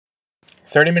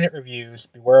30-minute reviews,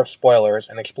 Beware of Spoilers,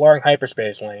 and Exploring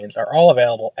Hyperspace Lanes are all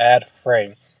available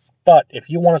ad-free. But if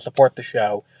you want to support the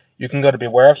show, you can go to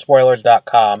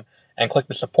bewareofspoilers.com and click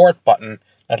the support button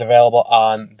that's available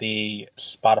on the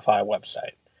Spotify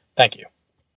website. Thank you.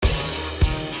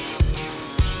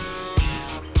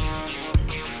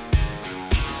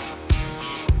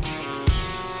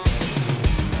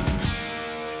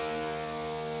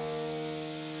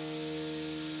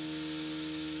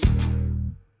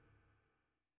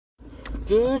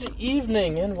 Good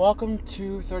evening and welcome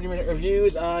to 30-Minute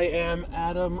Reviews. I am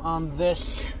Adam on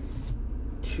this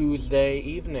Tuesday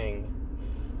evening.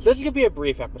 So this is going to be a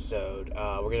brief episode.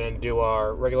 We're going to do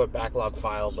our regular backlog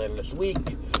files later this week.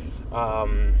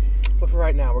 But for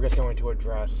right now, we're just going to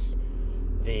address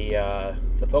the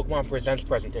Pokemon Presents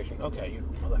presentation. Okay, you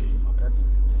motherfucker.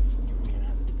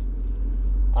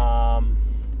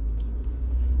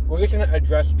 We're just going to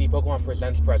address the Pokemon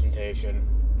Presents presentation.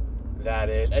 That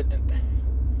is...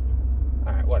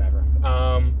 Alright, whatever.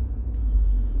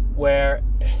 Where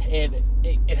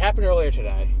it happened earlier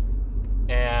today,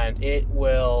 and it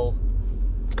will,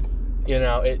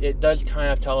 it does kind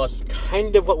of tell us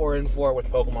kind of what we're in for with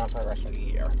Pokemon for the rest of the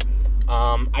year.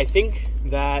 I think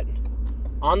that,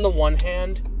 on the one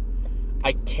hand,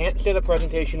 I can't say the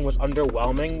presentation was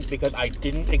underwhelming, because I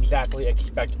didn't exactly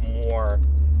expect more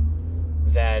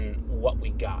than what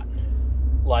we got.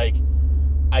 Like,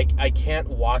 I can't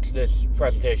watch this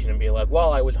presentation and be like,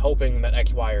 well, I was hoping that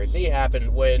X, Y, or Z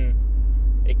happened, when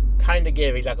it kind of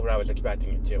gave exactly what I was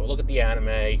expecting it to. Look at the anime,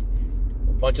 a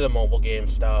bunch of the mobile game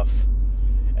stuff,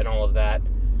 and all of that.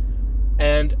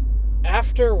 And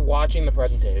after watching the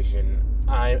presentation,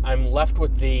 I'm left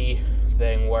with the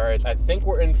thing where I think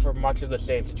we're in for much of the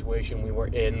same situation we were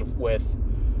in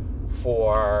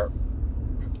for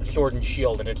Sword and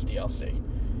Shield and its DLC.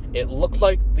 It looks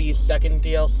like the second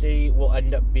DLC will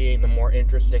end up being the more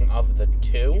interesting of the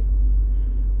two.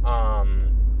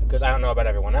 Because I don't know about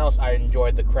everyone else, I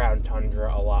enjoyed the Crown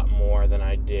Tundra a lot more than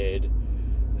I did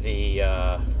the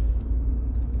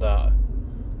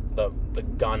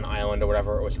Gun Island or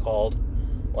whatever it was called.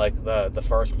 Like the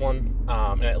first one.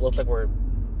 And it looks like we're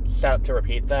set up to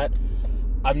repeat that.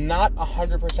 I'm not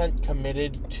 100%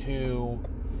 committed to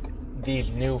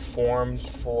these new forms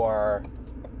for...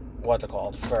 what's it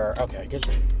called? Because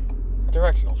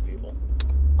directionals, people.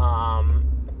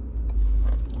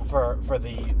 For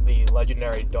the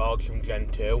legendary dogs from Gen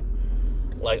 2.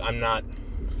 Like, I'm not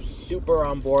super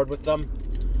on board with them.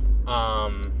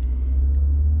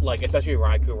 Like, especially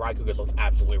Raikou. Raikou just looks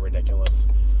absolutely ridiculous.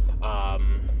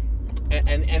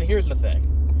 And here's the thing.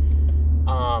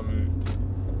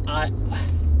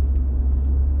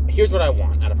 Here's what I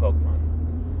want out of Pokemon.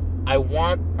 I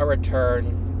want a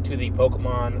return to the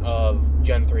Pokemon of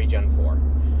Gen 3, Gen 4.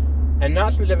 And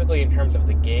not specifically in terms of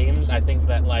the games. I think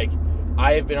that,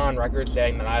 I have been on record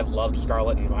saying that I've loved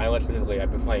Scarlet and Violet. Specifically,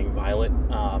 I've been playing Violet.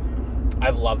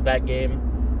 I've loved that game,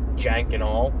 jank and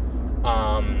all.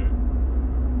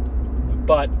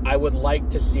 But I would like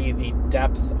to see the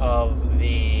depth of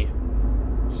the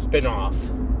spin-off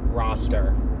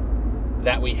roster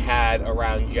that we had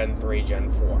around Gen 3, Gen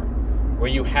 4. Where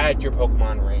you had your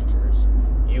Pokemon Rangers.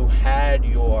 You had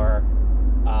your,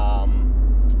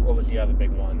 what was the other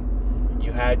big one?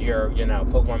 You had your,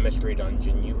 Pokemon Mystery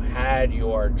Dungeon. You had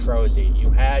your Trozy.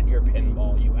 You had your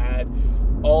Pinball. You had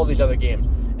all these other games.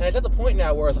 And it's at the point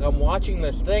now where it's like I'm watching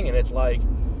this thing and it's like,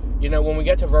 when we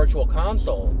get to Virtual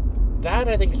Console, that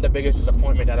I think is the biggest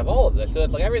disappointment out of all of this. So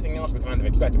it's like everything else we kind of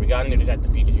expected. We got a new Detective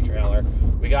Pikachu trailer.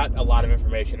 We got a lot of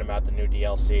information about the new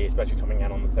DLC, especially coming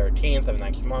out on the 13th of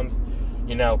next month.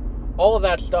 All of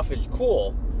that stuff is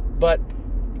cool, but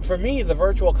for me, the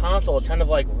Virtual Console is kind of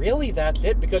like, really, that's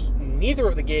it? Because neither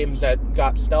of the games that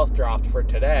got stealth dropped for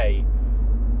today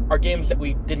are games that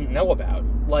we didn't know about.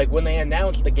 Like, when they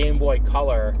announced the Game Boy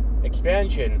Color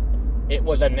expansion, it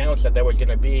was announced that there was going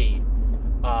to be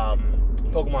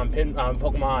Pokemon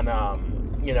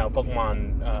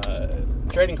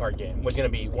trading card game was going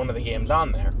to be one of the games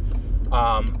on there.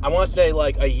 I want to say,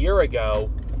 a year ago,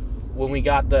 when we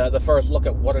got the first look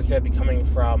at what is going to be coming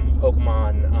from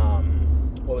Pokemon,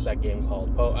 what was that game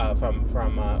called? From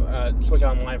Switch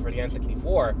Online for the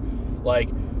N64,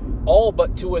 all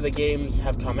but two of the games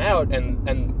have come out, and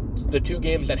the two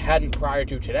games that hadn't prior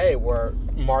to today were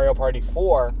Mario Party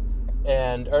 4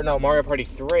 Mario Party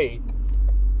 3,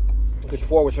 because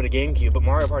 4 was for the GameCube, but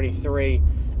Mario Party 3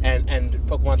 and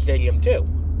Pokemon Stadium 2.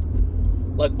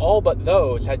 All but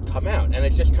those had come out, and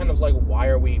it's just kind of why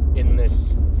are we in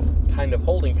this kind of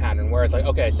holding pattern where it's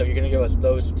okay, so you're going to give us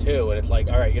those two, and it's alright,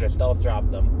 you're going to stealth drop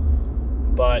them,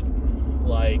 but,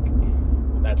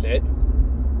 that's it?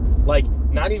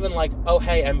 Not even like, oh,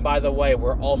 hey, and by the way,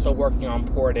 we're also working on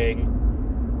porting,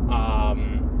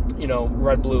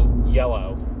 red, blue,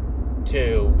 yellow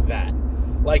to that.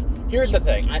 Like, here's the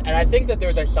thing, and I think that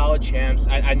there's a solid chance.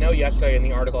 I know yesterday in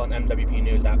the article on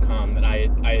MWPnews.com that I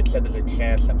had said there's a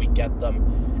chance that we get them,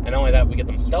 and not only that, we get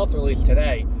them stealth released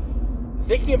today.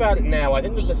 Thinking about it now, I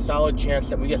think there's a solid chance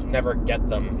that we just never get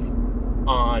them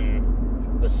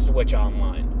on the Switch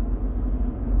Online.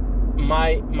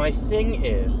 My thing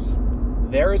is,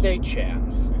 there is a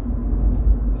chance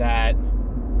that,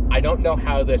 I don't know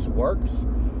how this works,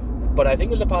 but I think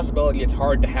there's a possibility it's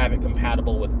hard to have it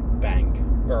compatible with Bank,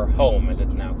 or Home as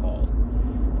it's now called.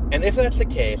 And if that's the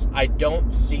case, I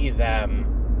don't see them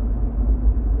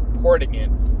porting it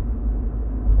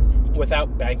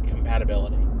without Bank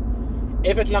compatibility.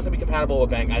 If it's not going to be compatible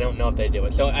with Bank, I don't know if they do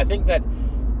it. So I think that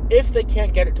if they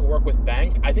can't get it to work with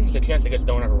Bank, I think there's a chance they just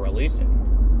don't ever release it.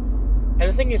 And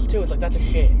the thing is, too, it's like, that's a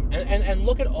shame. And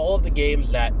look at all of the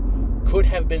games that could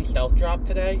have been stealth dropped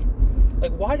today.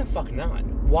 Like, why the fuck not?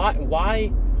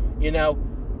 Why,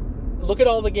 look at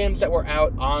all the games that were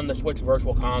out on the Switch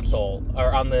Virtual Console,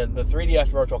 or on the 3DS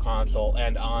Virtual Console,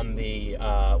 and on the,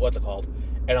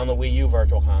 and on the Wii U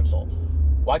Virtual Console.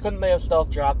 Why couldn't they have stealth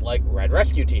dropped, like, Red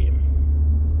Rescue Team?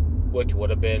 Which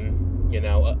would have been,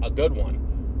 a good one.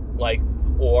 Like,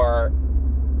 or,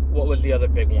 what was the other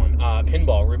big one?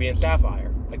 Pinball, Ruby and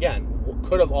Sapphire. Again,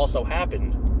 could have also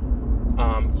happened,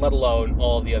 let alone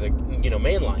all of the other,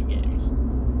 mainline games.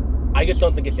 I just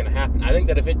don't think it's going to happen. I think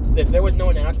that if there was no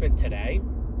announcement today,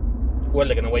 what, are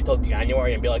they going to wait till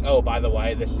January and be like, oh, by the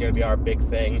way, this is going to be our big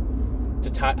thing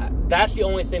to tie? That's the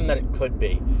only thing that it could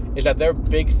be, is that their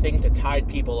big thing to tide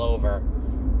people over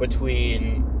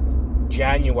between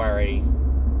January,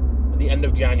 the end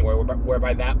of January, where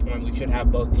by that point we should have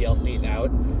both DLCs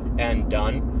out and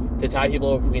done, to tie people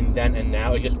over between then and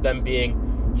now, is just them being,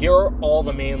 here are all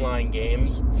the mainline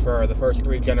games for the first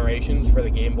 3 generations for the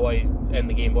Game Boy and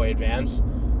the Game Boy Advance.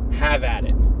 Have at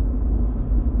it.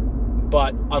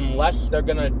 But unless they're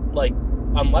gonna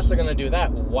do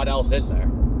that, what else is there?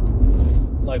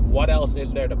 Like, what else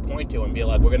is there to point to and be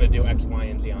like, we're gonna do X, Y,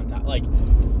 and Z on top? Like,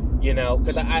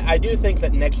 because I do think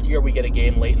that next year we get a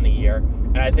game late in the year,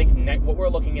 and I think what we're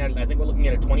looking at is, I think we're looking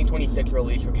at a 2026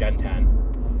 release for Gen 10.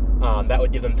 That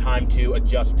would give them time to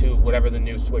adjust to whatever the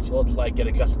new Switch looks like, get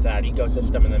adjusted to that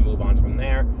ecosystem, and then move on from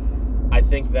there. I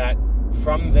think that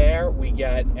from there, we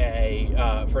get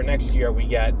for next year, we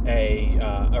get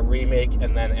a remake,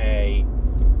 and then a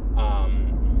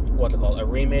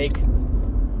remake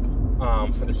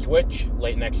for the Switch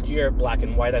late next year. Black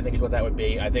and White, I think, is what that would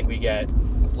be. I think we get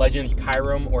Legends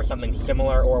Kyurem or something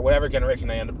similar, or whatever generation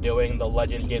they end up doing, the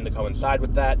Legends game to coincide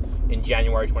with that in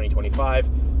January 2025.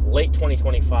 Late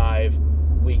 2025,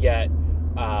 we get, we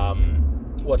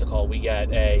get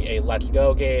a Let's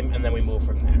Go game, and then we move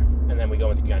from there. And then we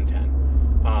go into Gen 10.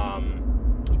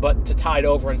 But to tide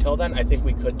over until then, I think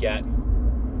we could get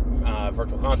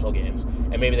Virtual Console games.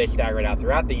 And maybe they stagger it out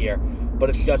throughout the year. But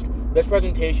it's just, this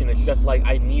presentation, it's just like,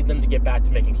 I need them to get back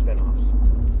to making spin-offs.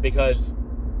 Because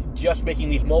just making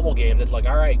these mobile games, it's like,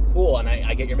 alright, cool, and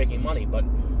I get you're making money, but,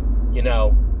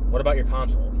 what about your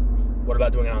console? What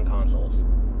about doing it on consoles?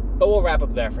 But we'll wrap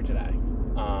up there for today.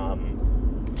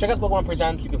 Check out Split One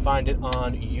Presents. You can find it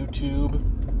on YouTube.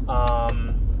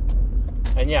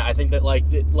 And yeah, I think that,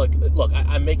 look,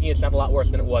 I'm making it sound a lot worse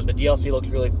than it was. The DLC looks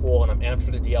really cool, and I'm amped for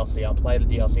the DLC. I'll play the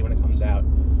DLC when it comes out.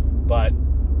 But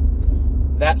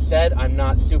that said, I'm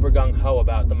not super gung-ho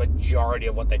about the majority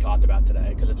of what they talked about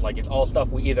today, because it's like, it's all stuff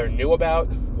we either knew about,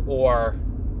 or,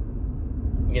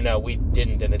 we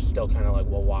didn't, and it's still kind of like,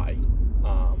 well, why?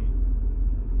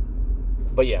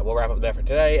 But yeah, we'll wrap up there for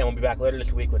today, and we'll be back later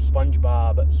this week with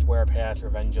SpongeBob SquarePants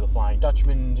Revenge of the Flying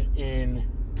Dutchman in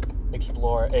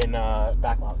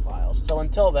Backlog Files. So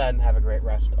until then, have a great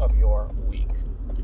rest of your week.